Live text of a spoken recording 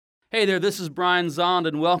Hey there, this is Brian Zond,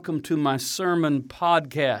 and welcome to my sermon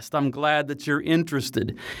podcast. I'm glad that you're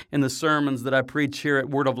interested in the sermons that I preach here at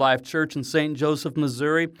Word of Life Church in St. Joseph,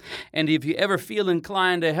 Missouri. And if you ever feel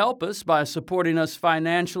inclined to help us by supporting us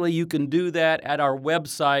financially, you can do that at our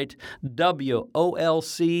website, wolc.com.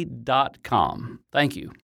 Thank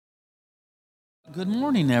you. Good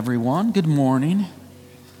morning, everyone. Good morning.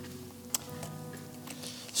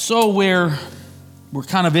 So we're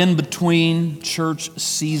kind of in between church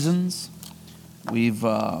seasons. We've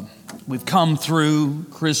come through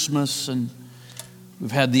Christmas and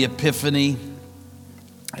we've had the Epiphany,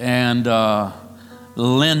 and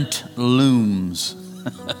Lent looms.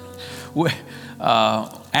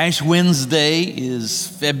 Ash Wednesday is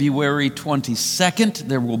February 22nd.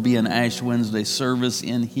 There will be an Ash Wednesday service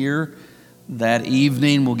in here that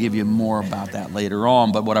evening. We'll give you more about that later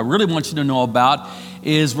on. But what I really want you to know about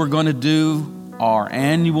is we're going to do our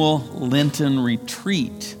annual Lenten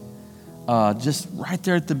retreat, just right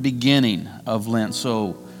there at the beginning of Lent.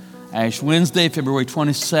 So Ash Wednesday, February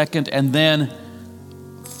 22nd, and then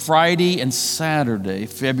Friday and Saturday,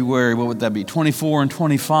 February, what would that be, 24 and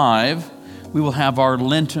 25, we will have our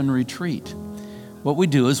Lenten retreat. What we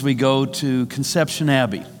do is we go to Conception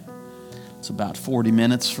Abbey. It's about 40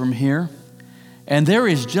 minutes from here. And there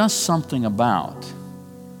is just something about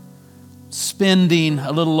spending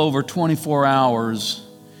a little over 24 hours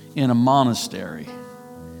in a monastery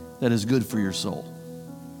that is good for your soul.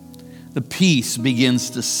 The peace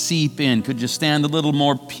begins to seep in. Could you stand a little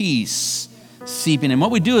more peace seeping in?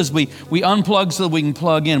 What we do is we unplug so that we can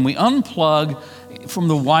plug in. We unplug from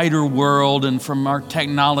the wider world and from our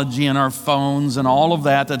technology and our phones and all of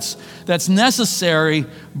that. That's necessary,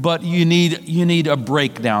 but you need a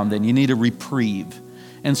breakdown then. You need a reprieve.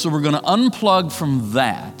 And so we're going to unplug from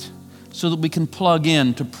that so that we can plug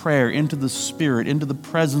into prayer, into the Spirit, into the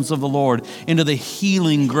presence of the Lord, into the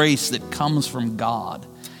healing grace that comes from God.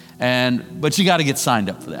 But you got to get signed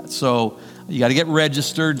up for that. So you got to get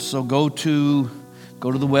registered. So go to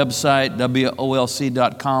the website,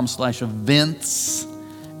 wolc.com/events,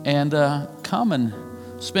 and come and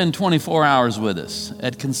spend 24 hours with us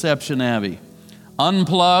at Conception Abbey.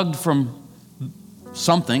 Unplugged from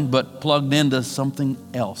something, but plugged into something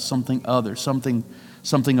else, something other, something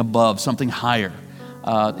above, something higher.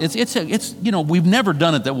 It's we've never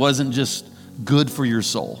done it that wasn't just good for your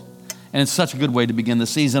soul. And it's such a good way to begin the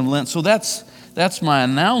season of Lent. So that's my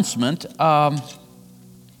announcement.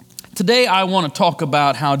 Today I want to talk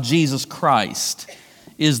about how Jesus Christ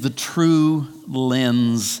is the true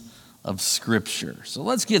lens of Scripture. So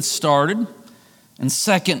let's get started in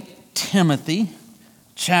 2 Timothy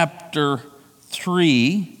chapter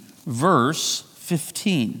 3, verse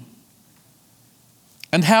 15.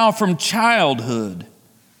 And how from childhood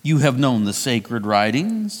you have known the sacred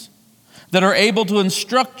writings that are able to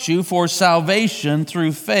instruct you for salvation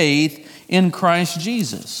through faith in Christ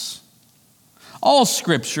Jesus. All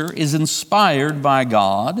Scripture is inspired by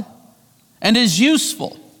God and is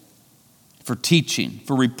useful for teaching,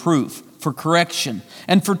 for reproof, for correction,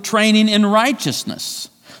 and for training in righteousness,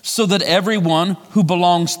 so that everyone who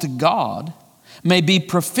belongs to God may be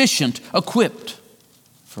proficient, equipped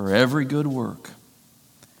for every good work.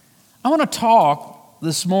 I want to talk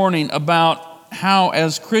this morning about how,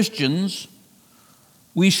 as Christians,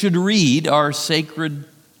 we should read our sacred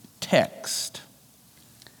text.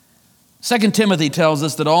 2 Timothy tells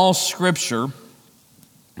us that all Scripture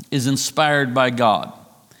is inspired by God.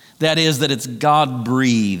 That is, that it's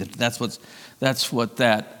God-breathed. That's what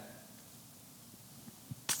that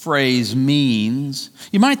phrase means.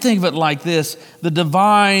 You might think of it like this: the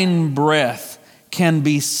divine breath can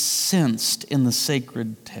be sensed in the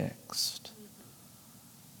sacred text.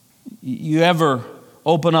 You ever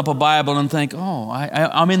open up a Bible and think,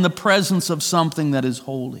 I'm in the presence of something that is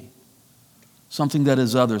holy, something that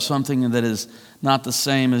is other, something that is not the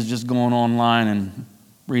same as just going online and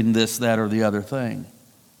reading this, that, or the other thing.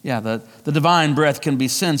 Yeah, the divine breath can be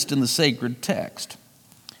sensed in the sacred text.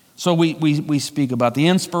 So we speak about the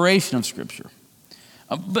inspiration of Scripture.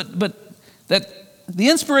 But that the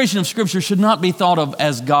inspiration of Scripture should not be thought of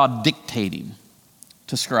as God dictating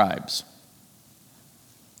to scribes.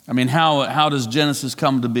 I mean, how does Genesis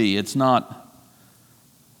come to be? It's not,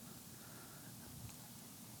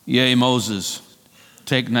 yea, Moses,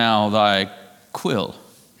 take now thy quill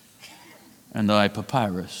and thy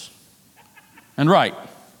papyrus and write,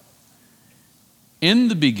 in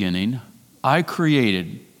the beginning I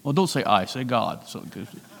created. Well, don't say I, say God. So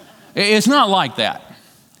it's not like that.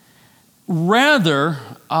 Rather,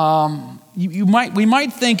 we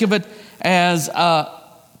might think of it as a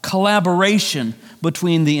collaboration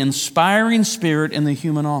between the inspiring spirit and the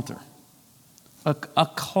human author. a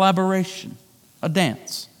collaboration, a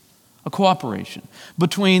dance, a cooperation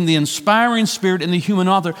between the inspiring Spirit and the human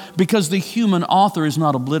author, because the human author is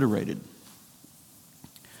not obliterated.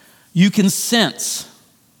 You can sense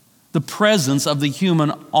the presence of the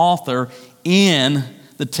human author in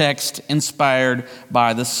the text inspired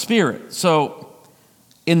by the Spirit. So,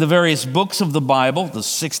 in the various books of the Bible, the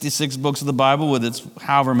 66 books of the Bible with its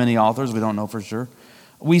however many authors, we don't know for sure,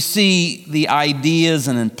 we see the ideas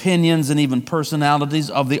and opinions and even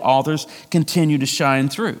personalities of the authors continue to shine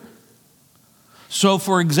through. So,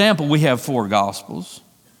 for example, we have 4 Gospels.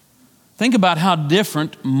 Think about how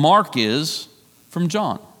different Mark is from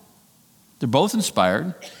John. They're both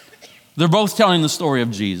inspired. They're both telling the story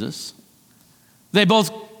of Jesus. They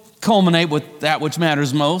both culminate with that which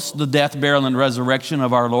matters most, the death, burial, and resurrection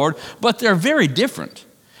of our Lord, but they're very different.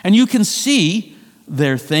 And you can see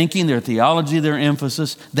their thinking, their theology, their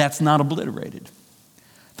emphasis, that's not obliterated.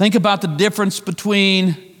 Think about the difference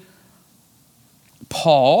between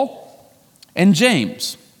Paul and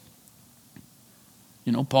James.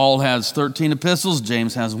 You know, Paul has 13 epistles,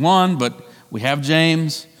 James has 1, but we have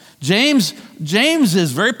James. James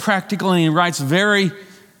is very practical, and he writes very,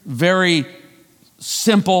 very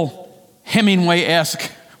simple,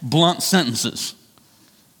 Hemingway-esque, blunt sentences.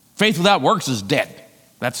 Faith without works is dead.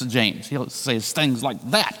 That's James. He'll say things like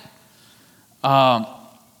that.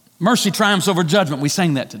 Mercy triumphs over judgment. We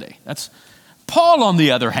sang that today. That's Paul, on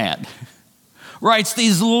the other hand, writes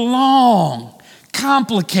these long,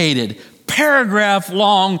 complicated,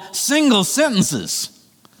 paragraph-long single sentences.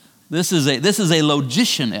 This is a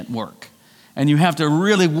logician at work, and you have to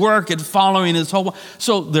really work at following his whole.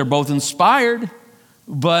 So they're both inspired,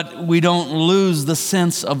 but we don't lose the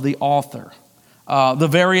sense of the author. The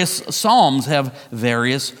various Psalms have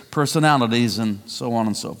various personalities and so on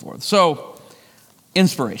and so forth. So,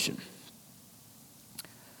 inspiration.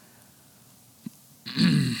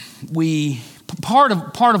 Part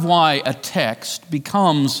of why a text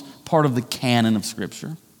becomes part of the canon of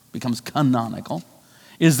Scripture, becomes canonical,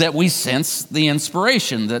 is that we sense the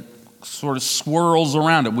inspiration that sort of swirls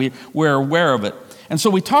around it. We're aware of it. And so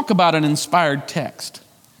we talk about an inspired text.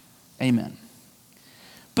 Amen.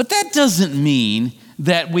 But that doesn't mean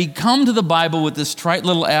that we come to the Bible with this trite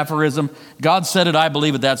little aphorism, God said it, I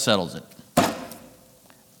believe it, that settles it.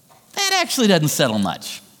 That actually doesn't settle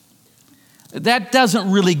much. That doesn't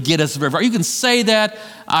really get us very far. You can say that.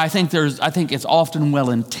 I think it's often well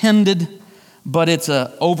intended, but it's an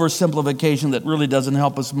oversimplification that really doesn't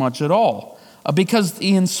help us much at all. Because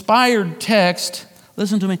the inspired text,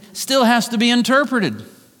 listen to me, still has to be interpreted.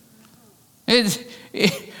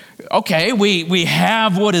 Okay, we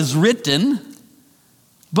have what is written,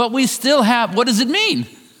 but we still have, what does it mean?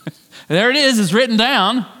 There it is, it's written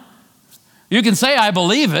down. You can say, I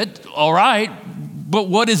believe it, all right, but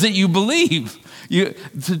what is it you believe?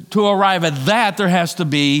 To arrive at that, there has to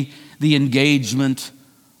be the engagement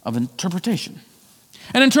of interpretation.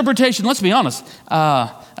 And interpretation, let's be honest,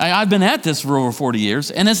 I've been at this for over 40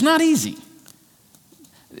 years, and it's not easy.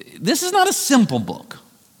 This is not a simple book.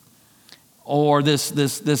 Or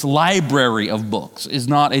this library of books is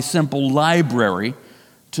not a simple library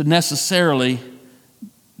to necessarily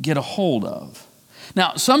get a hold of.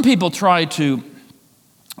 Now, some people try to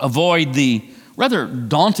avoid the rather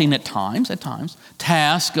daunting at times,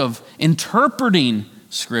 task of interpreting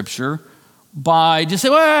Scripture by just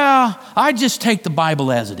saying, well, I just take the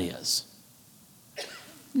Bible as it is.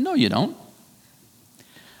 No, you don't.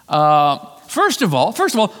 First of all,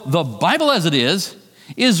 the Bible as it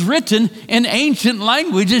is written in ancient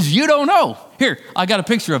languages you don't know. Here, I got a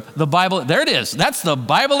picture of the Bible. There it is. That's the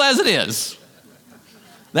Bible as it is.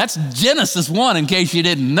 That's Genesis 1, in case you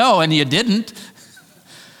didn't know, and you didn't.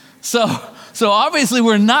 So obviously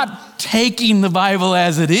we're not taking the Bible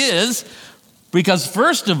as it is, because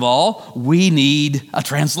first of all, we need a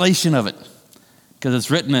translation of it, because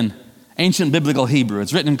it's written in ancient biblical Hebrew.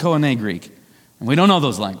 It's written in Koine Greek. And we don't know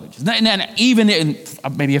those languages. And even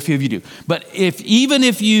maybe a few of you do. But even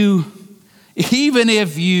if you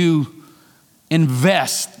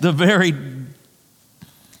invest the very,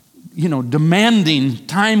 demanding,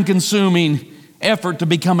 time-consuming effort to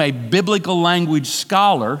become a biblical language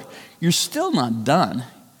scholar, you're still not done,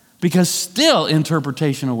 because still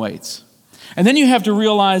interpretation awaits. And then you have to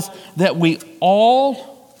realize that we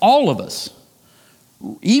all of us,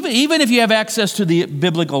 even if you have access to the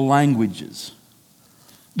biblical languages,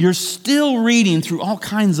 you're still reading through all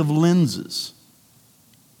kinds of lenses.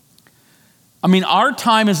 I mean, our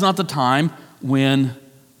time is not the time when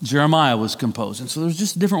Jeremiah was composed. And so there's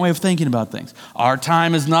just a different way of thinking about things. Our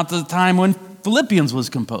time is not the time when Philippians was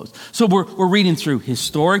composed. So we're reading through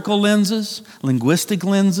historical lenses, linguistic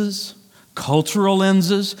lenses, cultural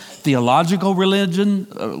lenses, theological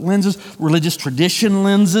lenses, religious tradition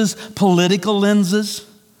lenses, political lenses,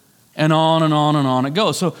 and on and on and on it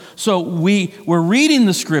goes. So we're reading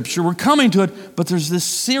the Scripture, we're coming to it, but there's this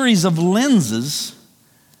series of lenses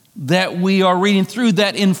that we are reading through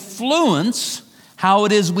that influence how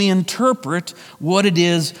it is we interpret what it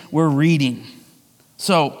is we're reading.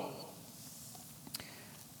 So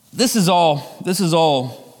this is all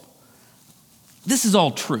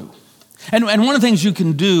true. And one of the things you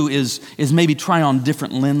can do is maybe try on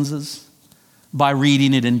different lenses by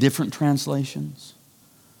reading it in different translations,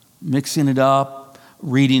 mixing it up,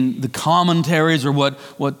 reading the commentaries or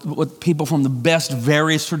what people from the best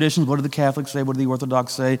various traditions, what do the Catholics say, what do the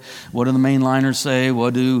Orthodox say, what do the mainliners say,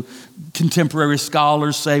 what do contemporary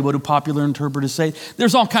scholars say, what do popular interpreters say.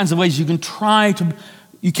 There's all kinds of ways you can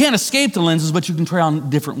you can't escape the lenses, but you can try on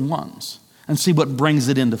different ones and see what brings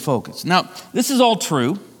it into focus. Now, this is all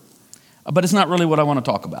true, but it's not really what I want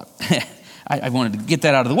to talk about. I wanted to get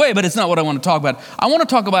that out of the way, but it's not what I want to talk about. I want to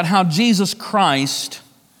talk about how Jesus Christ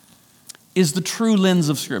is the true lens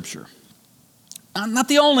of Scripture. Not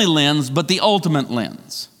the only lens, but the ultimate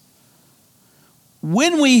lens.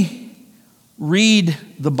 When we read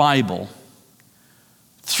the Bible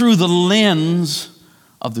through the lens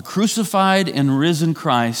of the crucified and risen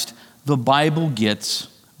Christ, the Bible gets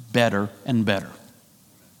better and better.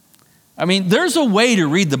 I mean, there's a way to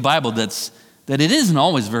read the Bible that it isn't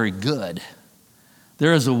always very good.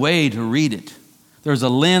 There is a way to read it. There's a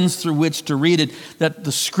lens through which to read it that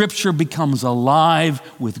the Scripture becomes alive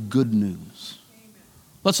with good news.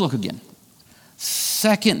 Let's look again.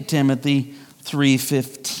 2 Timothy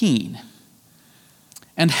 3:15.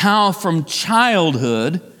 And how from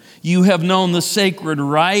childhood you have known the sacred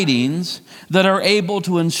writings that are able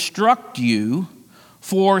to instruct you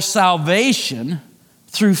for salvation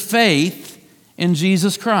through faith in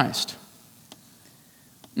Jesus Christ.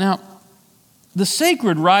 Now, the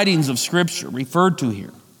sacred writings of Scripture referred to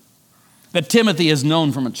here, that Timothy has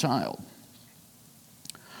known from a child,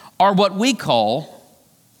 are what we call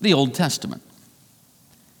the Old Testament.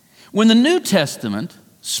 When the New Testament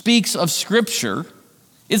speaks of Scripture,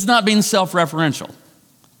 it's not being self-referential.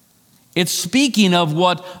 It's speaking of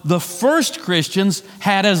what the first Christians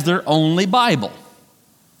had as their only Bible.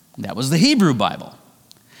 That was the Hebrew Bible.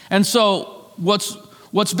 And so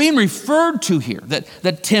what's being referred to here,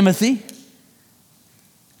 that Timothy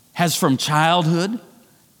has from childhood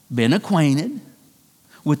been acquainted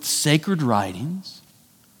with sacred writings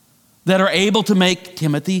that are able to make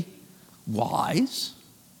Timothy wise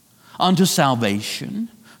unto salvation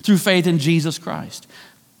through faith in Jesus Christ.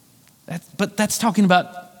 But that's talking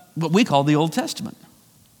about what we call the Old Testament.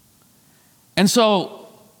 And so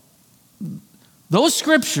those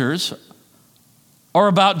scriptures are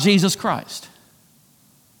about Jesus Christ,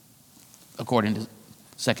 according to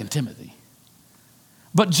 2 Timothy.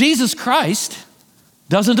 But Jesus Christ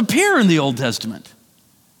doesn't appear in the Old Testament,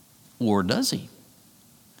 or does he?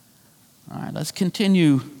 All right, let's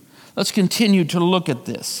continue to look at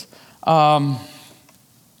this.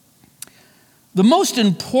 The most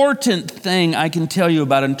important thing I can tell you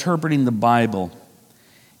about interpreting the Bible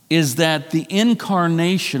is that the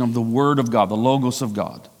incarnation of the Word of God, the Logos of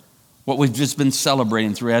God, what we've just been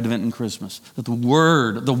celebrating through Advent and Christmas, that the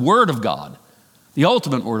Word of God, the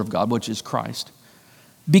ultimate Word of God, which is Christ,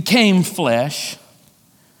 became flesh.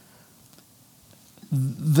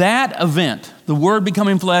 That event, the Word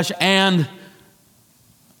becoming flesh and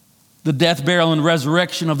the death, burial, and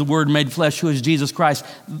resurrection of the Word made flesh, who is Jesus Christ,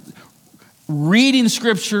 reading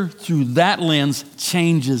Scripture through that lens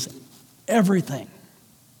changes everything.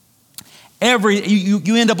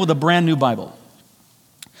 You end up with a brand new Bible.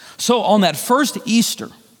 So on that first Easter,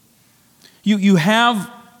 you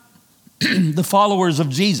have the followers of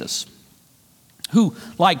Jesus who,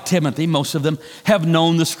 like Timothy, most of them have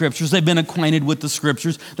known the Scriptures. They've been acquainted with the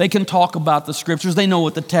Scriptures. They can talk about the Scriptures. They know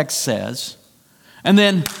what the text says. And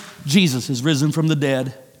then Jesus is risen from the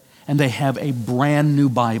dead, and they have a brand new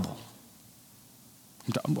Bible.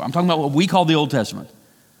 I'm talking about what we call the Old Testament.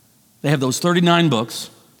 They have those 39 books,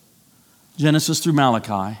 Genesis through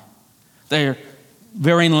Malachi. They're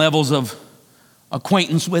varying levels of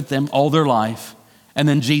acquaintance with them all their life. And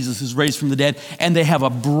then Jesus is raised from the dead. And they have a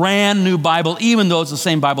brand new Bible, even though it's the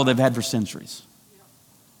same Bible they've had for centuries.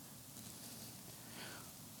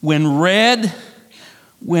 When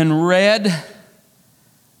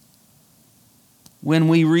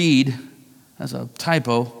we read, as a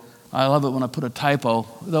typo, I love it when I put a typo,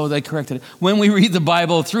 though they corrected it. When we read the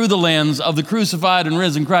Bible through the lens of the crucified and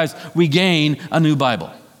risen Christ, we gain a new Bible.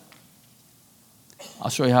 I'll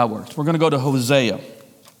show you how it works. We're going to go to Hosea.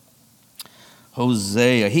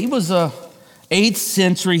 Hosea. He was a 8th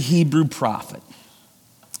century Hebrew prophet.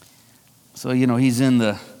 So, he's in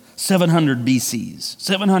the 700 BCs,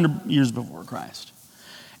 700 years before Christ.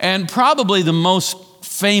 And probably the most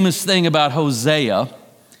famous thing about Hosea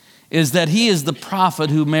is that he is the prophet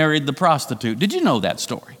who married the prostitute. Did you know that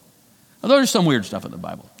story? Well, there's some weird stuff in the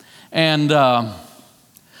Bible. And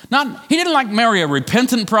he didn't marry a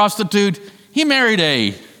repentant prostitute. He married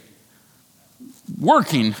a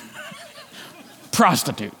working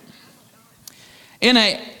prostitute. In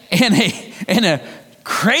a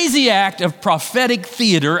crazy act of prophetic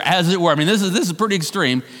theater, as it were. I mean, this is pretty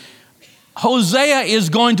extreme. Hosea is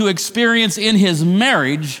going to experience in his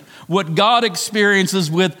marriage what God experiences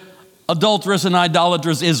with adulterous and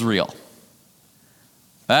idolatrous Israel.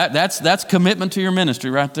 That's commitment to your ministry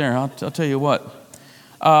right there. I'll tell you what.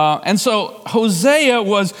 And so Hosea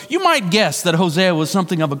you might guess that Hosea was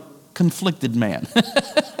something of a conflicted man.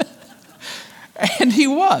 And he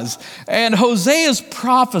was. And Hosea's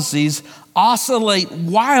prophecies oscillate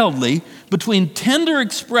wildly between tender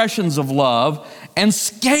expressions of love and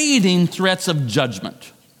scathing threats of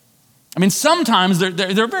judgment. I mean, sometimes they're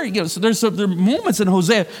very, so there are moments in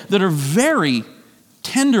Hosea that are very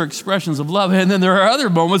tender expressions of love, and then there are other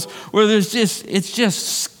moments where it's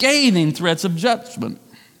just scathing threats of judgment.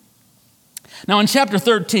 Now, in chapter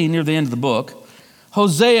 13, near the end of the book,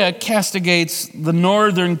 Hosea castigates the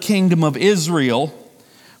northern kingdom of Israel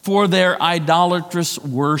for their idolatrous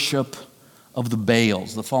worship of the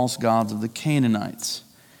Baals, the false gods of the Canaanites.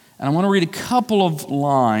 And I want to read a couple of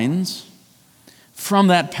lines from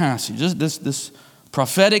that passage. This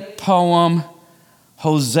prophetic poem,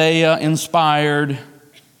 Hosea inspired,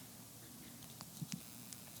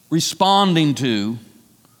 responding to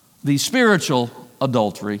the spiritual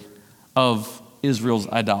adultery of Israel's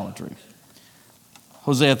idolatry.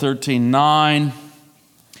 Hosea 13:9.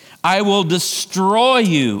 I will destroy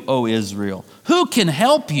you, O Israel. Who can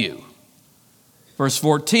help you? Verse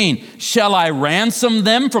 14. Shall I ransom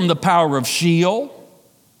them from the power of Sheol?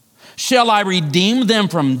 Shall I redeem them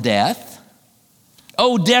from death?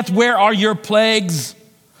 O death, where are your plagues?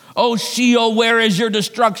 O Sheol, where is your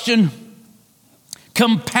destruction?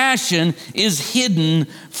 Compassion is hidden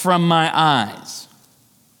from my eyes.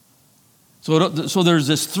 So there's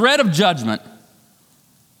this threat of judgment.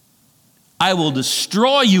 I will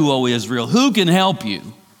destroy you, O Israel. Who can help you?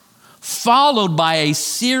 Followed by a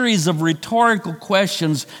series of rhetorical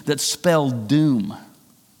questions that spell doom.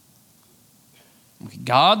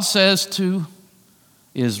 God says to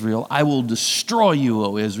Israel, I will destroy you,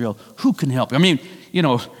 O Israel. Who can help you? I mean,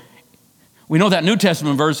 we know that New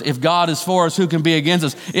Testament verse, if God is for us, who can be against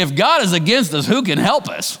us? If God is against us, who can help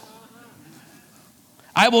us?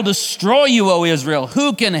 I will destroy you, O Israel.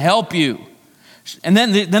 Who can help you? And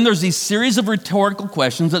then there's these series of rhetorical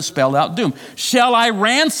questions that spell out doom. Shall I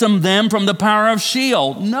ransom them from the power of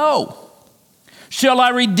Sheol? No. Shall I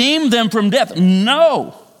redeem them from death?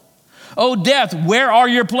 No. O death, where are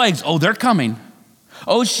your plagues? Oh, they're coming.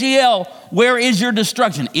 O Sheol, where is your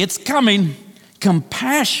destruction? It's coming.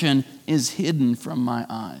 Compassion is hidden from my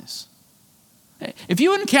eyes. If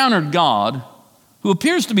you encountered God, who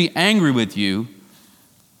appears to be angry with you,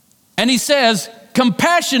 and he says,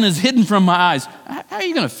 compassion is hidden from my eyes, how are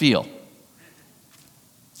you going to feel?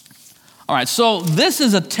 All right, so this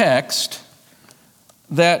is a text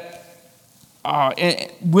that,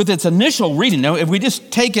 with its initial reading, now if we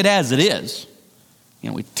just take it as it is,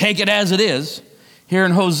 we take it as it is, here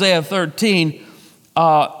in Hosea 13,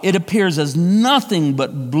 it appears as nothing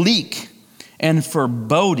but bleak and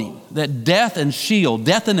foreboding that death and Sheol,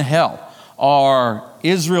 death and hell, are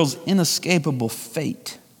Israel's inescapable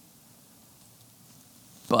fate.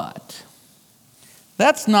 But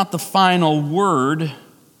that's not the final word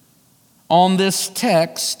on this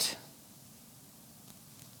text,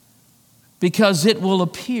 because it will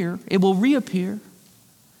reappear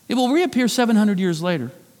 700 years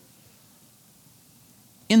later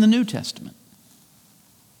in the New Testament,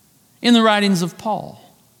 in the writings of Paul,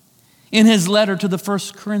 in his letter to the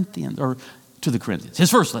First Corinthians, or to the Corinthians, his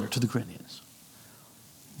first letter to the Corinthians.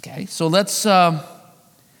 Okay, so let's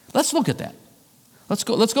look at that. Let's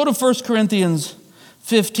go to 1 Corinthians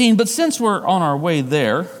 15, but since we're on our way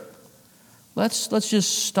there, let's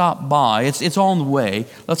just stop by. It's on the way.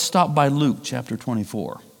 Let's stop by Luke chapter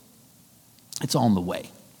 24. It's on the way.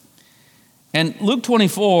 And Luke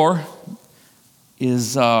 24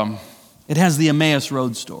 is, it has the Emmaus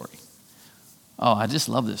Road story. Oh, I just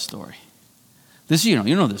love this story. This, you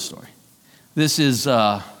know this story. This is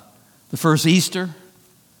the first Easter.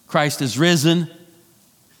 Christ is risen.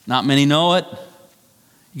 Not many know it.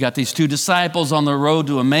 You got these two disciples on the road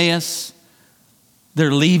to Emmaus.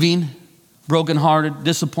 They're leaving, brokenhearted,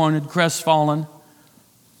 disappointed, crestfallen.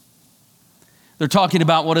 They're talking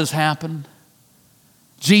about what has happened.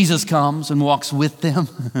 Jesus comes and walks with them,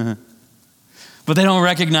 but they don't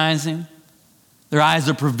recognize him. Their eyes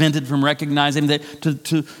are prevented from recognizing him.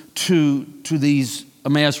 To these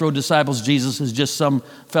Emmaus Road disciples, Jesus is just some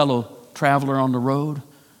fellow traveler on the road.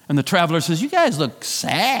 And the traveler says, "You guys look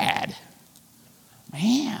sad.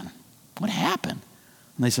 Man, what happened?"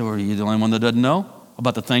 And they say, "Well, are you the only one that doesn't know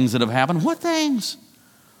about the things that have happened?" "What things?"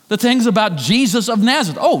 "The things about Jesus of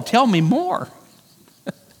Nazareth." "Oh, tell me more."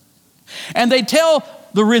 And they tell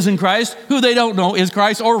the risen Christ, who they don't know is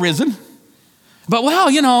Christ or risen. But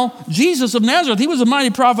Jesus of Nazareth, he was a mighty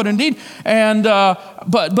prophet indeed. And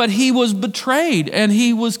but he was betrayed and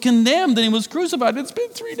he was condemned and he was crucified. It's been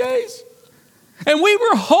 3 days. And we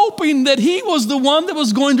were hoping that he was the one that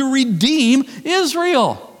was going to redeem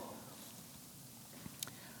Israel.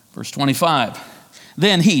 Verse 25.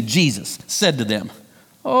 Then he, Jesus, said to them,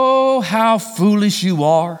 "Oh, how foolish you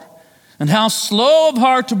are, and how slow of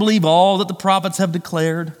heart to believe all that the prophets have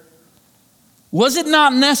declared. Was it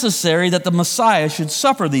not necessary that the Messiah should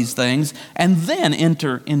suffer these things and then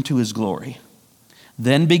enter into his glory?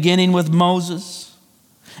 Then beginning with Moses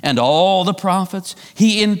and all the prophets,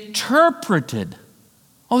 he interpreted."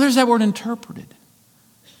 Oh, there's that word, interpreted.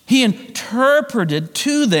 He interpreted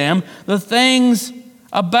to them the things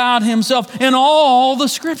about himself in all the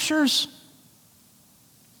scriptures.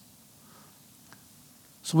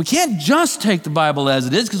 So we can't just take the Bible as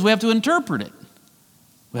it is, because we have to interpret it.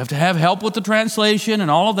 We have to have help with the translation and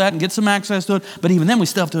all of that and get some access to it. But even then, we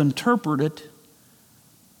still have to interpret it.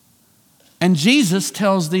 And Jesus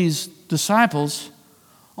tells these disciples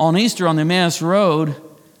on Easter on the Emmaus Road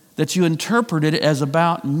that you interpret it as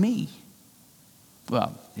about me.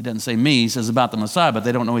 Well, he doesn't say me, he says about the Messiah, but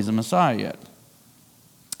they don't know he's the Messiah yet.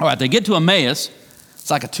 All right, they get to Emmaus. It's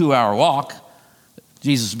like a 2-hour walk.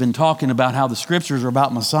 Jesus has been talking about how the scriptures are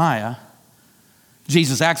about Messiah.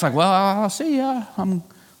 Jesus acts like, "Well, I'll see you. I'm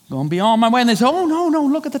going to be on my way." And they say, "Oh, no,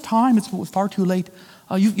 look at the time. It's far too late.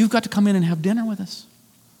 You've got to come in and have dinner with us."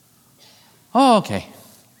 "Oh, okay."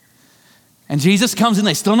 And Jesus comes in.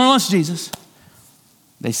 They still don't know it's Jesus.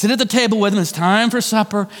 They sit at the table with him. It's time for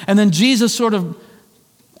supper. And then Jesus sort of,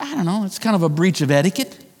 it's kind of a breach of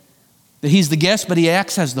etiquette that he's the guest, but he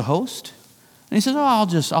acts as the host. And he says, "Oh,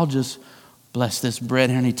 I'll just bless this bread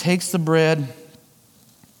here." And he takes the bread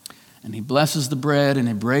and he blesses the bread and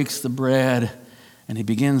he breaks the bread and he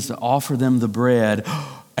begins to offer them the bread.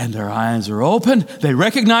 And their eyes are open. They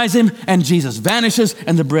recognize him and Jesus vanishes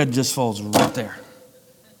and the bread just falls right there.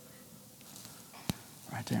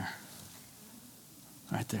 Right there.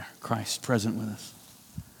 Right there. Christ present with us.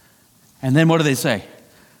 And then what do they say?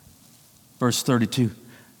 Verse 32.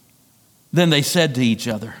 Then they said to each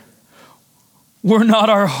other, "Were not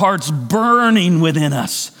our hearts burning within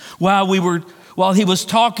us while he was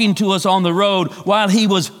talking to us on the road, while he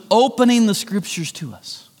was opening the scriptures to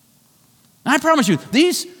us?" And I promise you,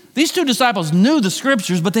 these two disciples knew the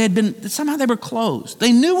scriptures, but somehow they were closed.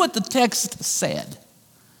 They knew what the text said.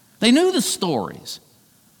 They knew the stories.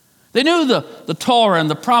 They knew the Torah and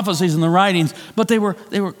the prophecies and the writings, but they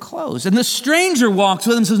were closed. And the stranger walks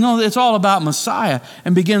with them and says, "No, it's all about Messiah,"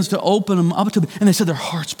 and begins to open them up to them. And they said their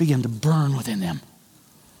hearts began to burn within them.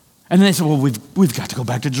 And then they said, "Well, we've got to go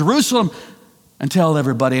back to Jerusalem and tell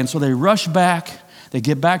everybody." And so they rush back. They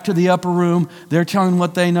get back to the upper room. They're telling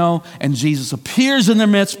what they know. And Jesus appears in their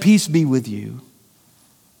midst. "Peace be with you."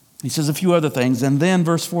 He says a few other things. And then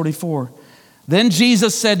verse 44, "Then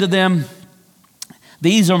Jesus said to them,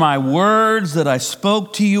 'These are my words that I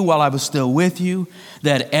spoke to you while I was still with you,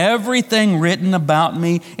 that everything written about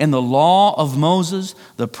me in the law of Moses,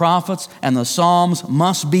 the prophets, and the Psalms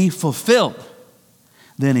must be fulfilled.'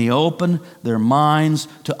 Then he opened their minds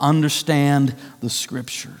to understand the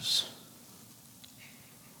scriptures."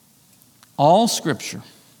 All scripture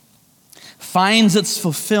finds its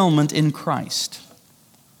fulfillment in Christ.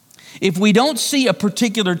 If we don't see a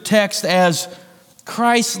particular text as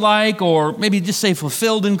Christ-like, or maybe just say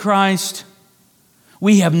fulfilled in Christ,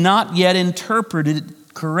 we have not yet interpreted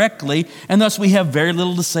it correctly, and thus we have very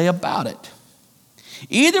little to say about it.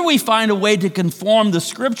 Either we find a way to conform the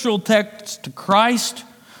scriptural text to Christ,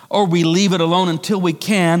 or we leave it alone until we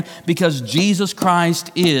can, because Jesus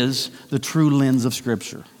Christ is the true lens of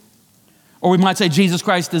Scripture. Or we might say Jesus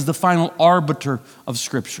Christ is the final arbiter of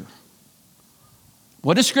Scripture.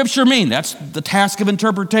 What does Scripture mean? That's the task of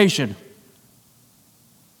interpretation.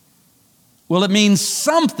 Well, it means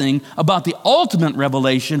something about the ultimate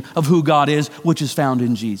revelation of who God is, which is found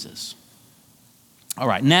in Jesus. All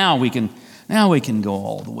right, now we can Now we can go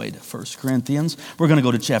all the way to 1 Corinthians. We're going to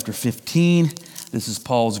go to chapter 15. This is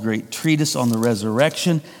Paul's great treatise on the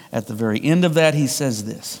resurrection. At the very end of that, he says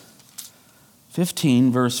this.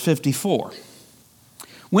 15, verse 54.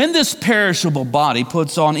 When this perishable body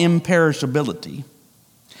puts on imperishability,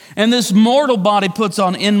 and this mortal body puts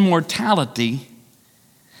on immortality,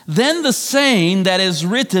 then the saying that is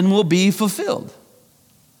written will be fulfilled.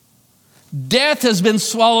 Death has been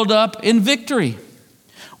swallowed up in victory.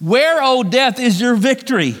 Where, O death, is your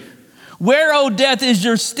victory? Where, O death, is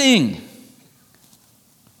your sting?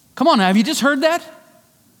 Come on now, have you just heard that?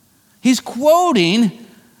 He's quoting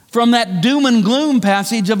from that doom and gloom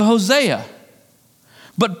passage of Hosea.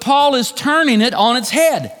 But Paul is turning it on its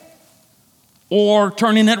head, or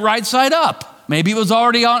turning it right side up. Maybe it was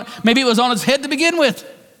on its head to begin with.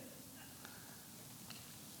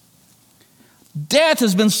 Death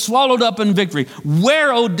has been swallowed up in victory.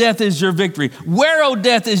 Where, O death, is your victory? Where, O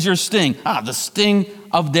death, is your sting? The sting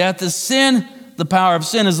of death is sin. The power of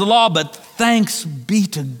sin is the law. But thanks be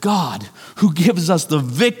to God who gives us the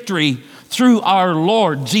victory through our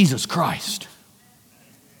Lord Jesus Christ.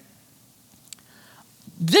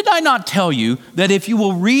 Did I not tell you that if you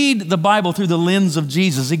will read the Bible through the lens of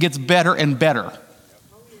Jesus, it gets better and better?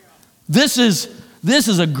 This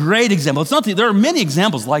is a great example. There are many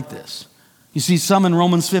examples like this. You see some in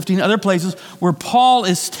Romans 15, other places where Paul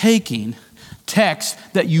is taking texts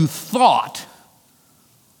that you thought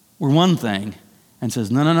were one thing and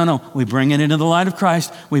says, no. We bring it into the light of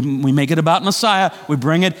Christ. We make it about Messiah. We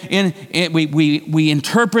bring it in. We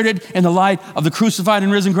interpret it in the light of the crucified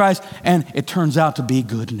and risen Christ. And it turns out to be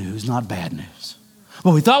good news, not bad news.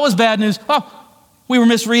 What we thought was bad news, we were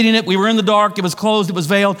misreading it. We were in the dark. It was closed. It was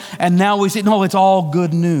veiled. And now we see, no, it's all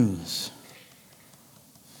good news.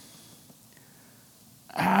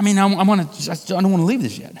 I don't want to leave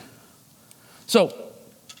this yet. So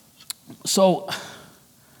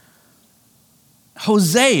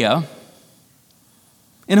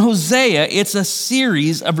in Hosea, it's a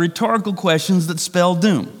series of rhetorical questions that spell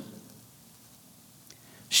doom.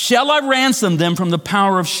 Shall I ransom them from the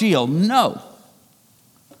power of Sheol? No.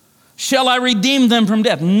 Shall I redeem them from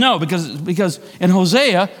death? No, because in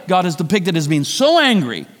Hosea, God is depicted as being so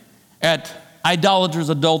angry at idolaters,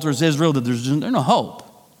 adulterers, Israel, that there's no hope.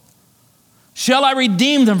 Shall I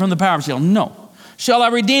redeem them from the power of Sheol? No. Shall I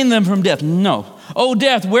redeem them from death? No. Oh,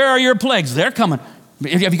 death, where are your plagues? They're coming.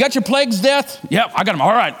 Have you got your plagues, death? Yep, I got them.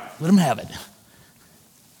 All right, let them have it.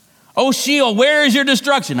 Oh, Sheol, where is your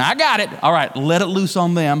destruction? I got it. All right, let it loose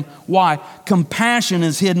on them. Why? Compassion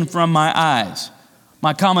is hidden from my eyes.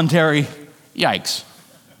 My commentary, yikes.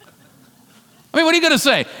 What are you going to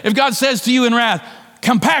say? If God says to you in wrath,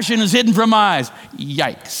 compassion is hidden from my eyes,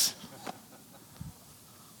 yikes.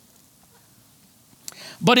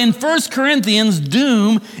 But in 1 Corinthians,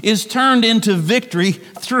 doom is turned into victory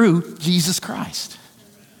through Jesus Christ.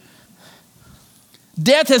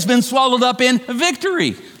 Death has been swallowed up in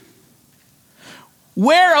victory.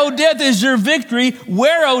 Where, O death, is your victory?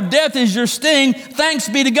 Where, O death, is your sting? Thanks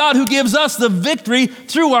be to God who gives us the victory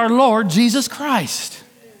through our Lord Jesus Christ.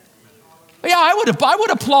 Yeah, I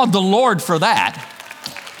would applaud the Lord for that.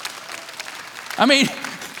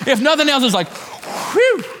 If nothing else, it's like,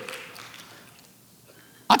 whew.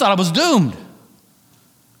 I thought I was doomed.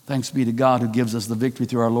 Thanks be to God who gives us the victory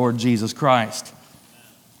through our Lord Jesus Christ.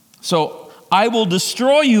 So, I will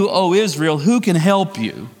destroy you, O Israel. Who can help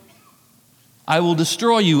you? I will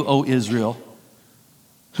destroy you, O Israel.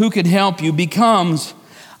 Who can help you? Becomes,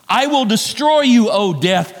 I will destroy you, O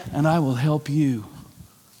death, and I will help you.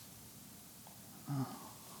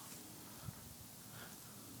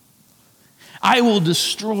 I will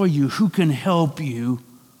destroy you. Who can help you?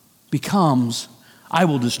 Becomes, I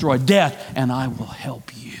will destroy death, and I will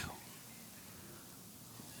help you.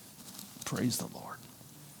 Praise the Lord.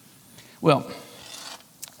 Well,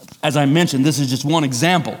 as I mentioned, this is just one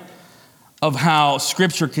example of how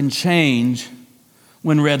Scripture can change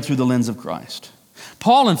when read through the lens of Christ.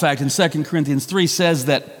 Paul, in fact, in 2 Corinthians 3 says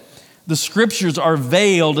that the Scriptures are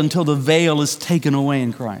veiled until the veil is taken away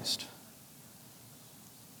in Christ.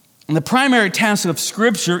 And the primary task of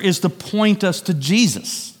Scripture is to point us to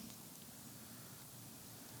Jesus.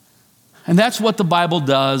 And that's what the Bible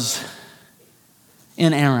does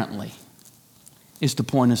inerrantly, is to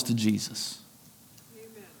point us to Jesus.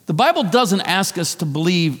 Amen. The Bible doesn't ask us to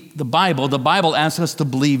believe the Bible asks us to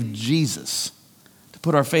believe Jesus, to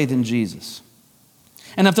put our faith in Jesus.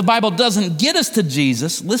 And if the Bible doesn't get us to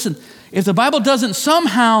Jesus, listen, if the Bible doesn't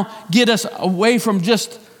somehow get us away from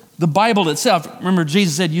just the Bible itself, remember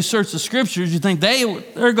Jesus said, you search the Scriptures, you think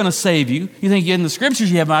they're going to save you. You think in the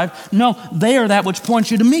Scriptures you have life. No, they are that which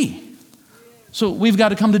points you to me. So we've got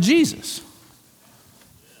to come to Jesus.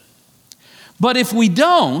 But if we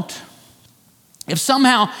don't, if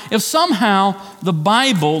somehow the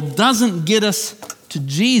Bible doesn't get us to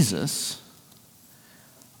Jesus,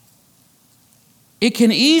 it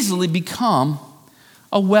can easily become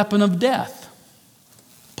a weapon of death.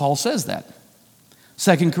 Paul says that.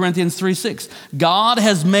 2 Corinthians 3:6. God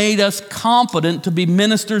has made us competent to be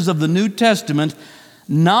ministers of the New Testament,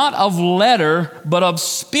 not of letter, but of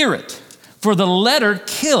spirit. For the letter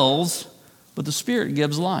kills, but the Spirit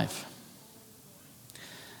gives life.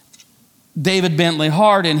 David Bentley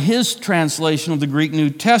Hart, in his translation of the Greek New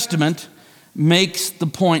Testament, makes the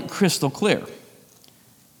point crystal clear.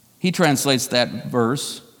 He translates that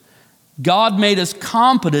verse, God made us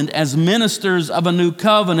competent as ministers of a new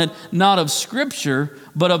covenant, not of Scripture,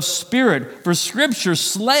 but of Spirit. For Scripture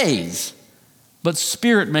slays, but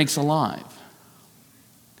Spirit makes alive.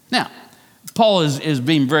 Now, Paul is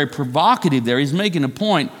being very provocative there. He's making a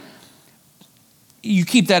point. You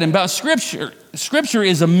keep that in mind. Scripture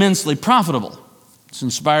is immensely profitable. It's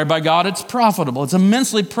inspired by God. It's profitable. It's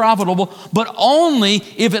immensely profitable, but only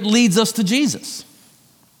if it leads us to Jesus.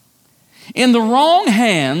 In the wrong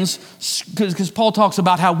hands, because Paul talks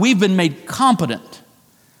about how we've been made competent,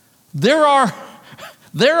 there are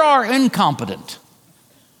incompetent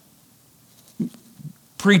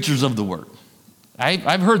preachers of the word.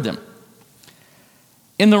 I've heard them.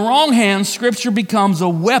 In the wrong hands, Scripture becomes a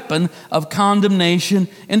weapon of condemnation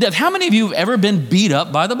and death. How many of you have ever been beat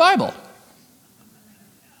up by the Bible?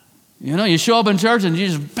 You know, you show up in church and you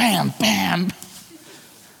just bam, bam.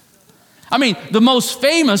 I mean, the most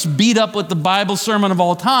famous beat up with the Bible sermon of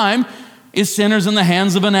all time is Sinners in the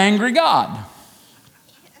Hands of an Angry God.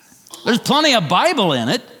 There's plenty of Bible in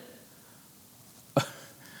it.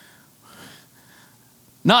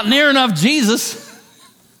 Not near enough Jesus.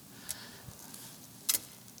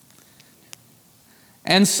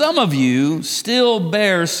 And some of you still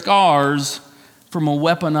bear scars from a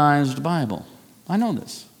weaponized Bible. I know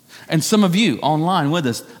this. And some of you online with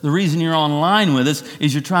us, the reason you're online with us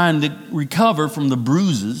is you're trying to recover from the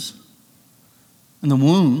bruises and the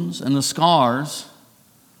wounds and the scars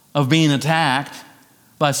of being attacked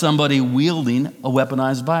by somebody wielding a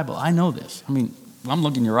weaponized Bible. I know this. I mean, I'm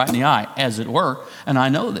looking you right in the eye, as it were, and I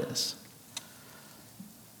know this.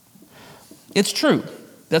 It's true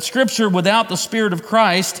that Scripture without the Spirit of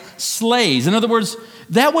Christ slays. In other words,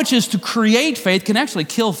 that which is to create faith can actually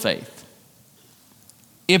kill faith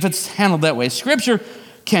if it's handled that way. Scripture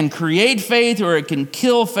can create faith or it can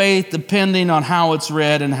kill faith depending on how it's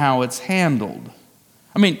read and how it's handled.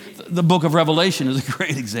 I mean, the book of Revelation is a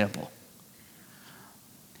great example.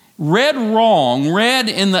 Read wrong,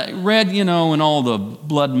 in all the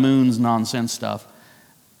blood moons nonsense stuff.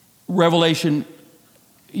 Revelation,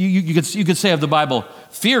 you could say of the Bible,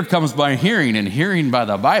 fear comes by hearing and hearing by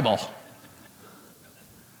the Bible.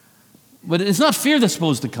 But it's not fear that's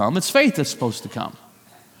supposed to come, it's faith that's supposed to come.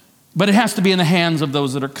 But it has to be in the hands of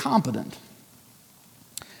those that are competent.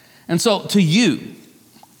 And so to you,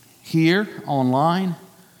 here online,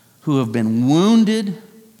 who have been wounded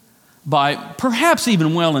by perhaps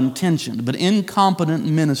even well-intentioned but incompetent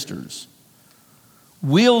ministers,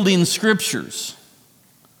 wielding Scriptures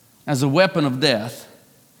as a weapon of death,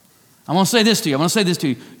 I want to say this to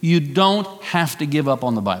you. You don't have to give up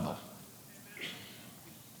on the Bible.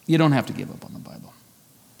 You don't have to give up on the Bible.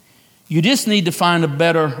 You just need to find a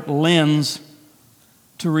better lens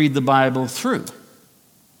to read the Bible through.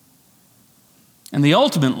 And the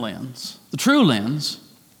ultimate lens, the true lens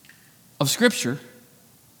of Scripture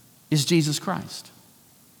is Jesus Christ.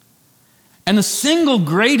 And the single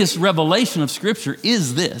greatest revelation of Scripture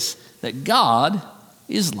is this, that God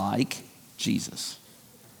is like Jesus.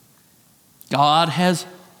 God has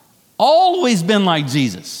always been like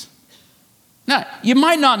Jesus. Now, you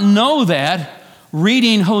might not know that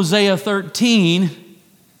reading Hosea 13,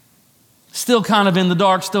 still kind of in the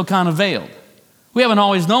dark, still kind of veiled. We haven't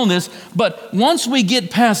always known this, but once we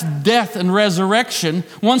get past death and resurrection,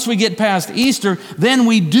 once we get past Easter, then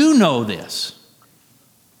we do know this,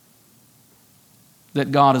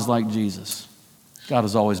 that God is like Jesus. God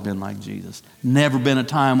has always been like Jesus. Never been a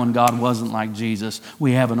time when God wasn't like Jesus.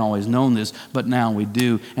 We haven't always known this, but now we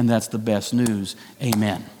do, and that's the best news.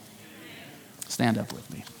 Amen. Stand up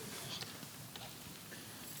with me.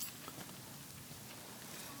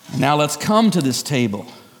 Now let's come to this table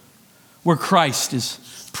where Christ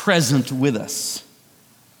is present with us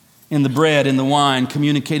in the bread, in the wine,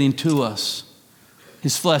 communicating to us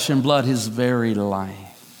His flesh and blood, His very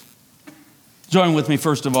life. Join with me,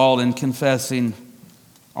 first of all, in confessing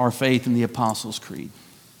our faith in the Apostles' Creed.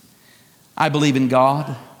 I believe in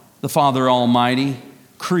God, the Father Almighty,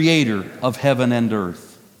 creator of heaven and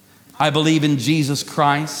earth. I believe in Jesus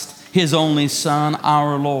Christ, His only Son,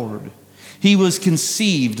 our Lord. He was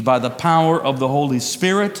conceived by the power of the Holy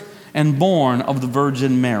Spirit and born of the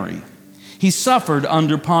Virgin Mary. He suffered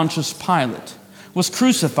under Pontius Pilate, was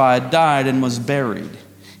crucified, died, and was buried.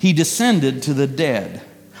 He descended to the dead.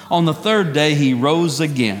 On the third day he rose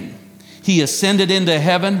again. He ascended into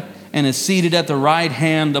heaven and is seated at the right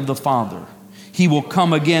hand of the Father. He will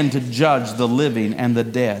come again to judge the living and the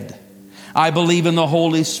dead. I believe in the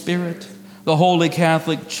Holy Spirit, the Holy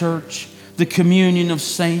Catholic Church, the communion of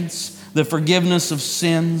saints, the forgiveness of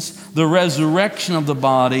sins, the resurrection of the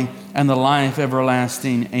body, and the life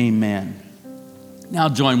everlasting. Amen. Now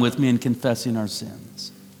join with me in confessing our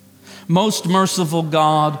sins. Most merciful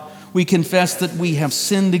God, we confess that we have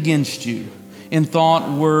sinned against you in thought,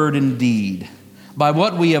 word, and deed, by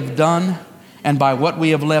what we have done and by what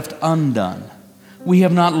we have left undone. We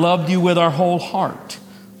have not loved you with our whole heart.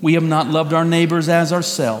 We have not loved our neighbors as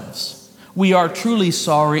ourselves. We are truly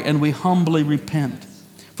sorry and we humbly repent.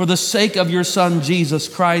 For the sake of your Son, Jesus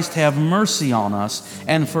Christ, have mercy on us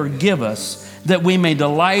and forgive us, that we may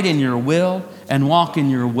delight in your will and walk in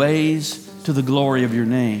your ways to the glory of your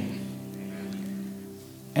name.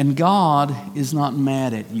 And God is not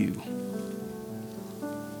mad at you.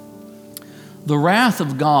 The wrath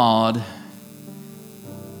of God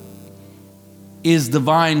is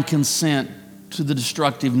divine consent to the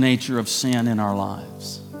destructive nature of sin in our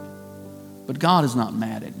lives. But God is not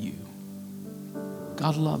mad at you.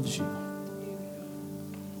 God loves you.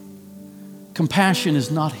 Compassion is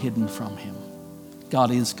not hidden from him.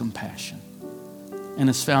 God is compassion and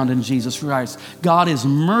is found in Jesus Christ. God is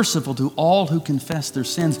merciful to all who confess their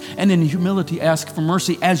sins and in humility ask for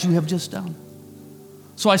mercy as you have just done.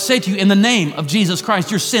 So I say to you, in the name of Jesus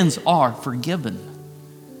Christ, your sins are forgiven.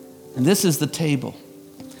 And this is the table,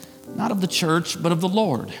 not of the church, but of the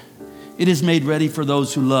Lord. It is made ready for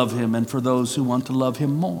those who love him and for those who want to love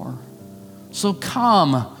him more. So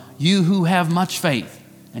come, you who have much faith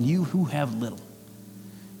and you who have little.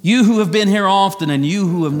 You who have been here often and you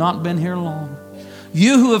who have not been here long.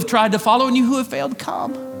 You who have tried to follow and you who have failed,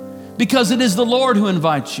 come. Because it is the Lord who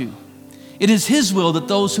invites you. It is his will that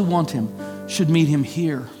those who want him should meet him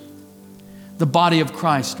here. The body of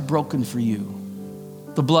Christ broken for you.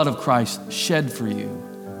 The blood of Christ shed for you.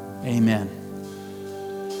 Amen.